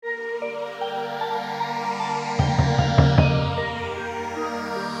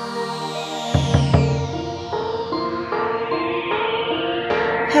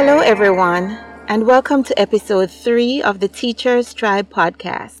everyone, and welcome to episode 3 of the Teachers Tribe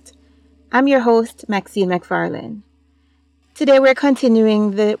podcast. I'm your host, Maxine McFarlane. Today we're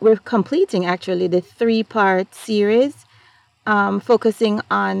completing actually the 3-part series focusing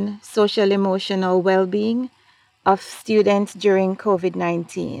on social emotional well-being of students during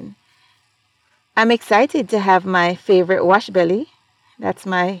COVID-19. I'm excited to have my favorite wash belly, that's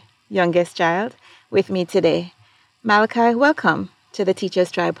my youngest child, with me today. Malachi, welcome to the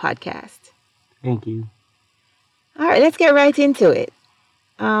Teachers Tribe podcast. Thank you. All right, let's get right into it.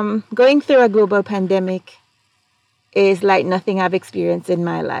 Going through a global pandemic is like nothing I've experienced in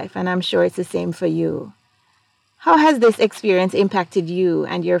my life, and I'm sure it's the same for you. How has this experience impacted you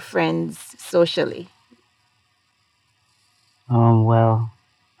and your friends socially? Well,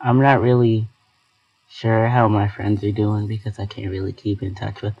 I'm not really sure how my friends are doing because I can't really keep in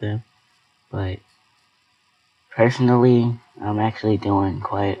touch with them. But personally, I'm actually doing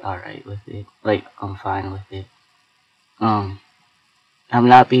quite alright with it. Like, I'm fine with it. Um, I'm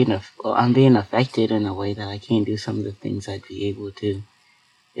not being, I'm being affected in a way that I can't do some of the things I'd be able to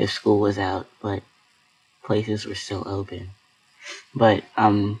if school was out, but places were still open. But,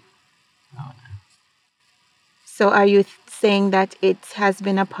 So, are you saying that it has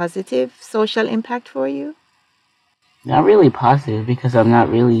been a positive social impact for you? not really positive because I'm not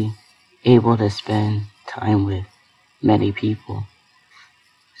really able to spend time with many people.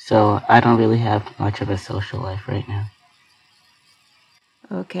 So I don't really have much of a social life right now.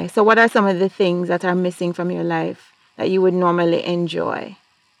 Okay, so what are some of the things that are missing from your life that you would normally enjoy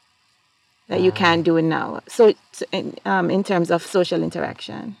that you Uh, can't do now? In terms of social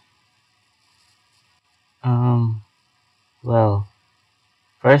interaction. um, well,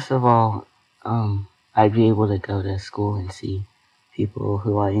 first of all, I'd be able to go to school and see people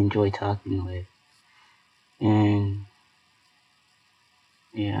who I enjoy talking with. And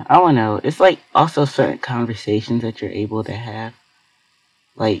yeah, I don't know. It's like also certain conversations that you're able to have.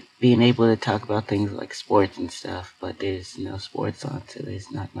 Like being able to talk about things like sports and stuff, but there's no sports on, so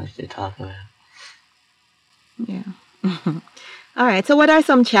there's not much to talk about. Yeah. All right. So, what are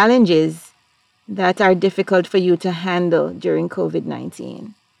some challenges that are difficult for you to handle during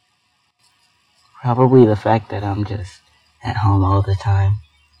COVID-19? Probably the fact that I'm just at home all the time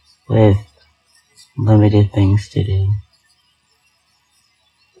with limited things to do.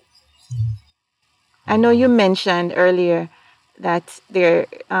 I know you mentioned earlier that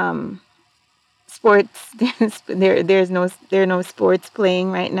sports there are no sports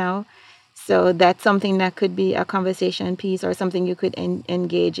playing right now, so that's something that could be a conversation piece or something you could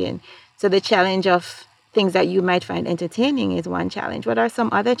engage in. So the challenge of things that you might find entertaining is one challenge. What are some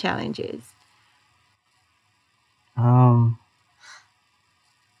other challenges? Um,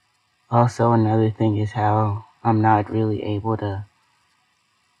 Also another thing is how I'm not really able to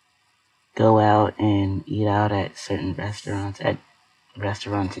go out and eat out at certain restaurants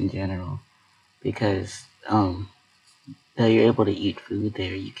in general, because though you're able to eat food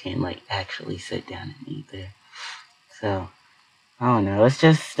there, you can't like actually sit down and eat there. So I don't know. It's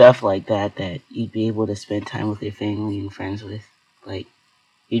just stuff like that that you'd be able to spend time with your family and friends with. Like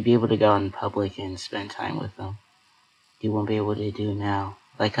you'd be able to go out in public and spend time with them. You won't be able to do now.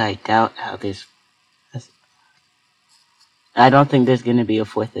 Like I doubt how there's. I don't think there's gonna be a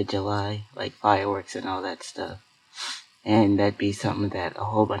 4th of July, like fireworks and all that stuff. And that'd be something that a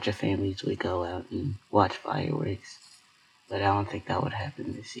whole bunch of families would go out and watch fireworks. But I don't think that would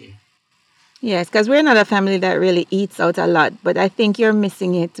happen this year. Yes, because we're not a family that really eats out a lot, but I think you're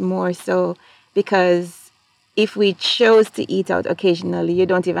missing it more so because if we chose to eat out occasionally, you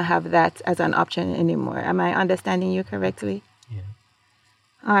don't even have that as an option anymore. Am I understanding you correctly? Yeah.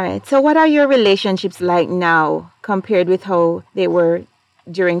 All right. So, what are your relationships like now compared with how they were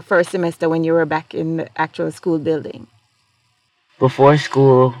during first semester when you were back in the actual school building? Before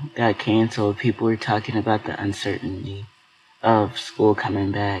school got canceled, people were talking about the uncertainty of school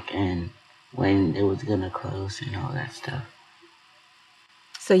coming back and when it was gonna close and all that stuff.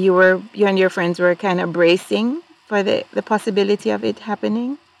 So, you and your friends were kind of bracing for the possibility of it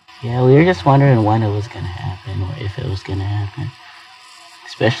happening? Yeah, we were just wondering when it was gonna happen or if it was gonna happen.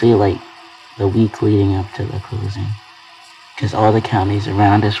 Especially like the week leading up to the closing. Because all the counties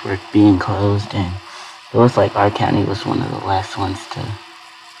around us were being closed, and it was like our county was one of the last ones to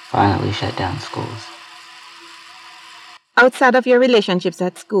finally shut down schools. Outside of your relationships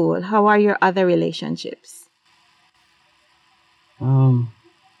at school, how are your other relationships? Um,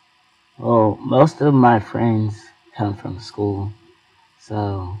 well, most of my friends come from school,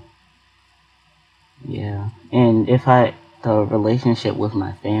 so yeah. And the relationship with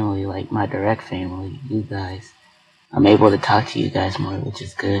my family, like my direct family, you guys, I'm able to talk to you guys more, which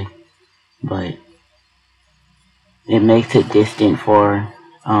is good. But it makes it distant for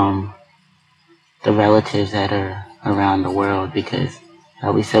um, the relatives that are around the world because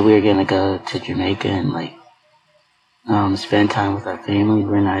we said we were gonna go to Jamaica and like spend time with our family.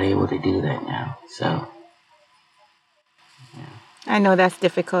 We're not able to do that now. So I know that's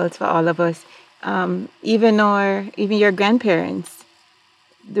difficult for all of us. Even your grandparents,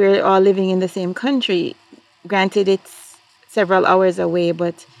 they're all living in the same country. Granted, it's several hours away,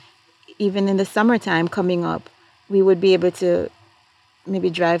 but even in the summertime coming up, we would be able to maybe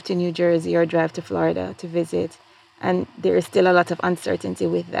drive to New Jersey or drive to Florida to visit. And there is still a lot of uncertainty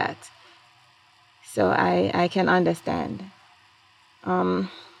with that. So I can understand.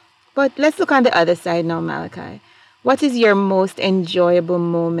 But let's look on the other side now, Malachi. What is your most enjoyable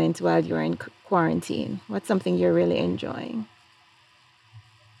moment while you're in quarantine? What's something you're really enjoying?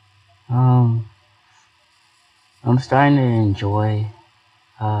 um, I'm starting to enjoy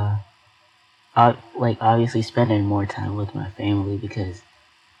uh, like obviously spending more time with my family because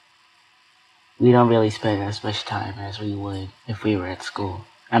we don't really spend as much time as we would if we were at school.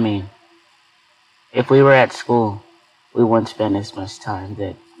 I mean, if we were at school, we wouldn't spend as much time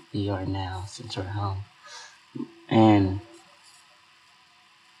that we are now since we're home. And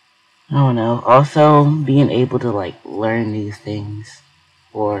I don't know. Also, being able to like learn new things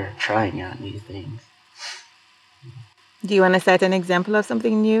or trying out new things. Do you want to set an example of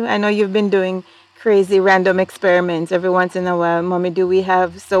something new? I know you've been doing crazy random experiments every once in a while. Mommy, do we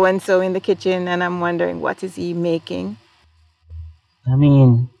have so and so in the kitchen? And I'm wondering, what is he making? I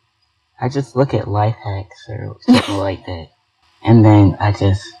mean, I just look at life hacks or something like that, and then I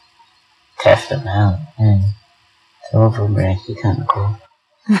just test them out, and some of them are actually kind of cool.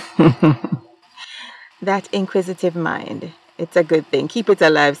 That inquisitive mind. It's a good thing. Keep it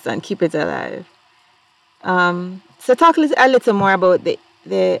alive, son. Keep it alive. So talk a little more about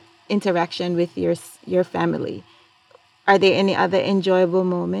the interaction with your family. Are there any other enjoyable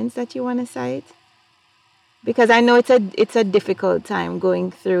moments that you want to cite? Because I know it's a difficult time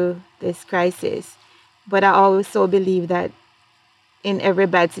going through this crisis, but I always so believe that in every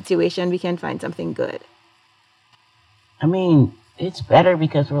bad situation we can find something good. I mean, it's better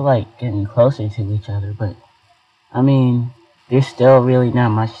because we're like getting closer to each other, but I mean, there's still really not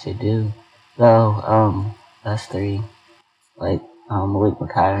much to do. Though, us three, like, Malik,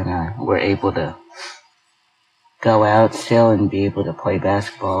 Makai, and I, were able to go out still and be able to play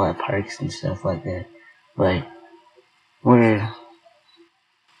basketball at parks and stuff like that. But we're,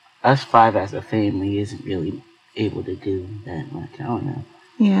 us five as a family isn't really able to do that much. I don't know.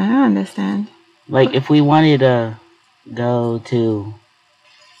 Yeah, I understand. Like, if we wanted to go to,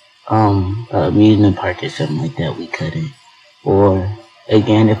 an amusement park or something like that, we couldn't. Or,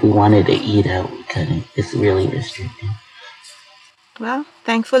 again, if we wanted to eat out, we couldn't. It's really restricted. Well,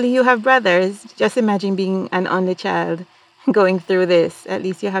 thankfully you have brothers. Just imagine being an only child going through this. At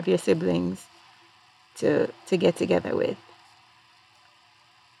least you have your siblings to get together with.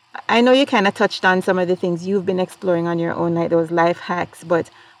 I know you kind of touched on some of the things you've been exploring on your own, like those life hacks, but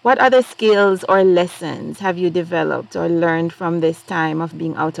what other skills or lessons have you developed or learned from this time of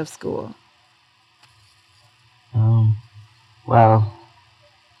being out of school? Um, well,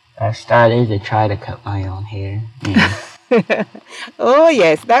 I started to try to cut my own hair. And Oh,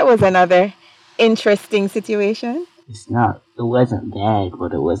 yes, that was another interesting situation. it wasn't bad,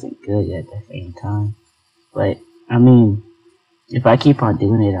 but it wasn't good at the same time. But, I mean, if I keep on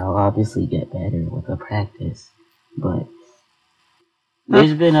doing it, I'll obviously get better with the practice. But Huh?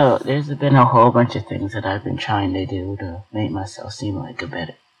 there's been a whole bunch of things that I've been trying to do to make myself seem like a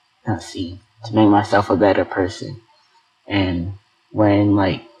better, not seem, to make myself a better person. And when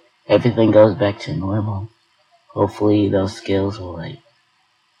like everything goes back to normal, hopefully those skills will like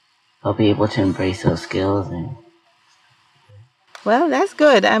I'll be able to embrace those skills and Well, that's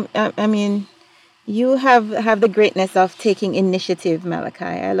good. I mean, you have the greatness of taking initiative, Malachi.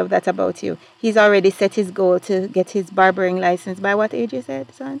 I love that about you. He's already set his goal to get his barbering license by what age you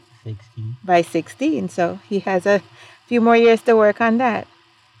said, son? 16. By 16. So he has a few more years to work on that.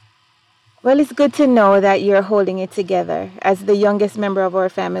 Well, it's good to know that you're holding it together. As the youngest member of our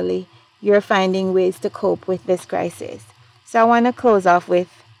family, you're finding ways to cope with this crisis. So I want to close off with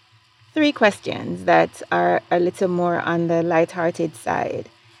three questions that are a little more on the lighthearted side.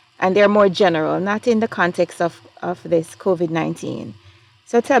 And they're more general, not in the context of this COVID 19.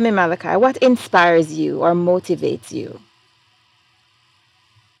 So tell me, Malachi, what inspires you or motivates you?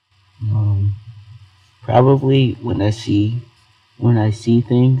 Um, Probably when I see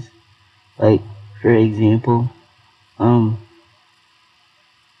things like, for example, um,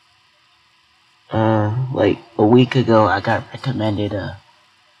 like a week ago, I got recommended a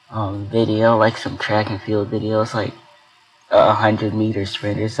video, like some track and field videos, like 100 meter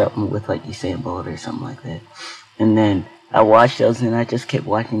sprint or something with like Usain Bolt or something like that. And then I watched those, and I just kept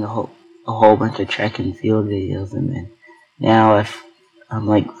watching a whole bunch of track and field videos, and then now I'm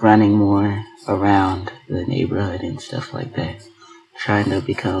like running more around the neighborhood and stuff like that, trying to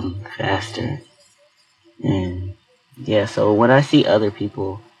become faster. And yeah, so when I see other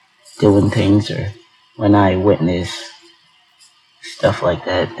people doing things, or when I witness stuff like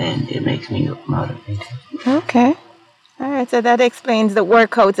that, then it makes me motivated. Okay. All right. So that explains the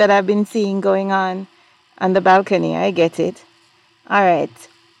workouts that I've been seeing going on the balcony. I get it. All right.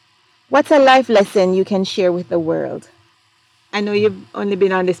 What's a life lesson you can share with the world? I know you've only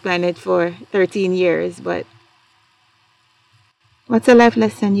been on this planet for 13 years, but what's a life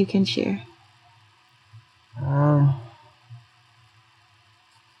lesson you can share? Uh,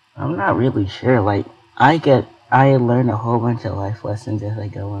 I'm not really sure. Like I learn a whole bunch of life lessons as I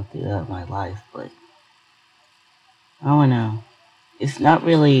go on throughout my life, but I don't know. It's not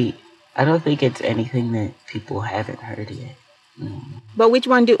really. I don't think it's anything that people haven't heard yet. But which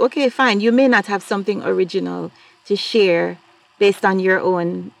one do? Okay, fine. You may not have something original to share based on your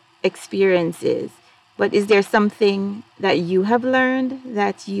own experiences, but is there something that you have learned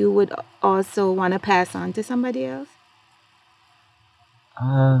that you would also want to pass on to somebody else?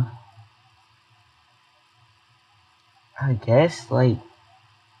 Uh, I guess like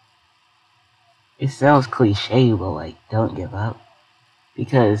it sounds cliche, but like don't give up,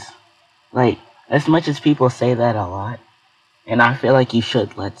 because like as much as people say that a lot, and I feel like you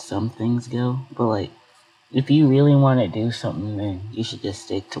should let some things go, but like if you really want to do something, then you should just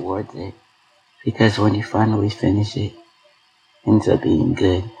stick towards it, because when you finally finish it, ends up being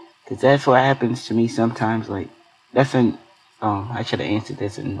good. Because that's what happens to me sometimes. Like that's an I should have answered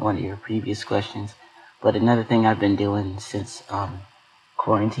this in one of your previous questions, but another thing I've been doing since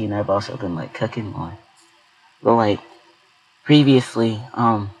quarantine, I've also been like cooking more. But like previously,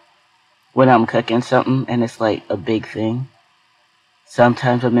 when I'm cooking something and it's like a big thing,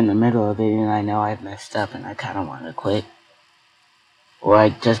 sometimes I'm in the middle of it and I know I've messed up and I kind of want to quit, or I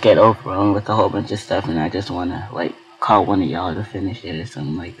just get overwhelmed with a whole bunch of stuff and I just want to like call one of y'all to finish it or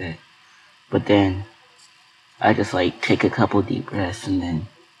something like that. But then I just like take a couple deep breaths, and then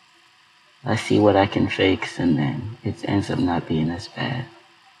I see what I can fix, and then it ends up not being as bad.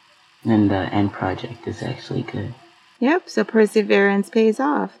 And the end project is actually good. Yep, so perseverance pays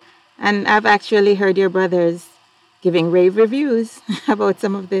off. And I've actually heard your brothers giving rave reviews about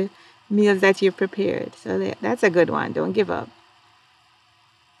some of the meals that you've prepared. So that's a good one. Don't give up.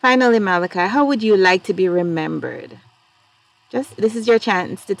 Finally, Malachi, how would you like to be remembered? Just this is your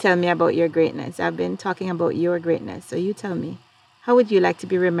chance to tell me about your greatness. I've been talking about your greatness, so you tell me. How would you like to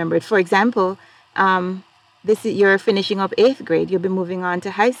be remembered? For example, this is you're finishing up 8th grade. You'll be moving on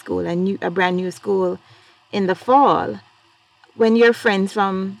to high school and a brand new school in the fall. When your friends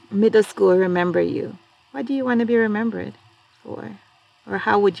from middle school remember you, what do you want to be remembered for? Or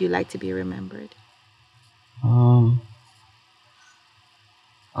how would you like to be remembered? I'm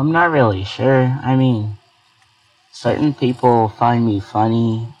not really sure. I mean, certain people find me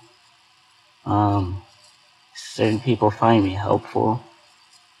funny. Certain people find me helpful.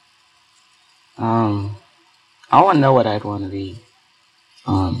 I want to know what I'd want to be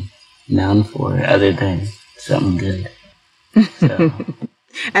known for, other than something good. So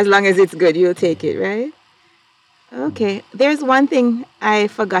As long as it's good, you'll take it, right? Okay. There's one thing I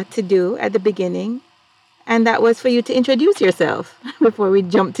forgot to do at the beginning, and that was for you to introduce yourself before we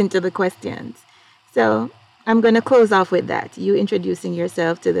jumped into the questions. So I'm going to close off with that. You introducing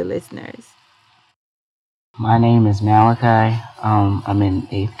yourself to the listeners. my name is Malachi. I'm in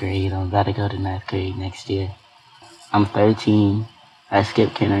 8th grade. I'm about to go to 9th grade next year. I'm 13. I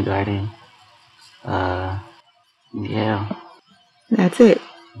skipped kindergarten. Yeah. That's it.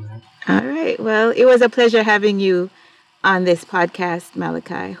 All right. Well, it was a pleasure having you on this podcast,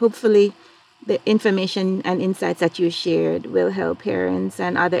 Malachi. Hopefully, the information and insights that you shared will help parents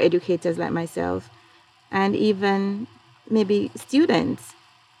and other educators like myself, and even maybe students,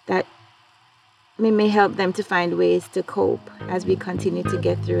 that may help them to find ways to cope as we continue to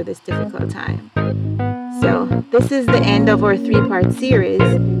get through this difficult time. So, this is the end of our 3-part series,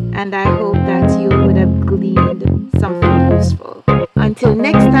 and I hope that you would have gleaned something useful. Until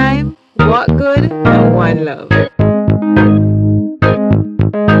next time, walk good and one love.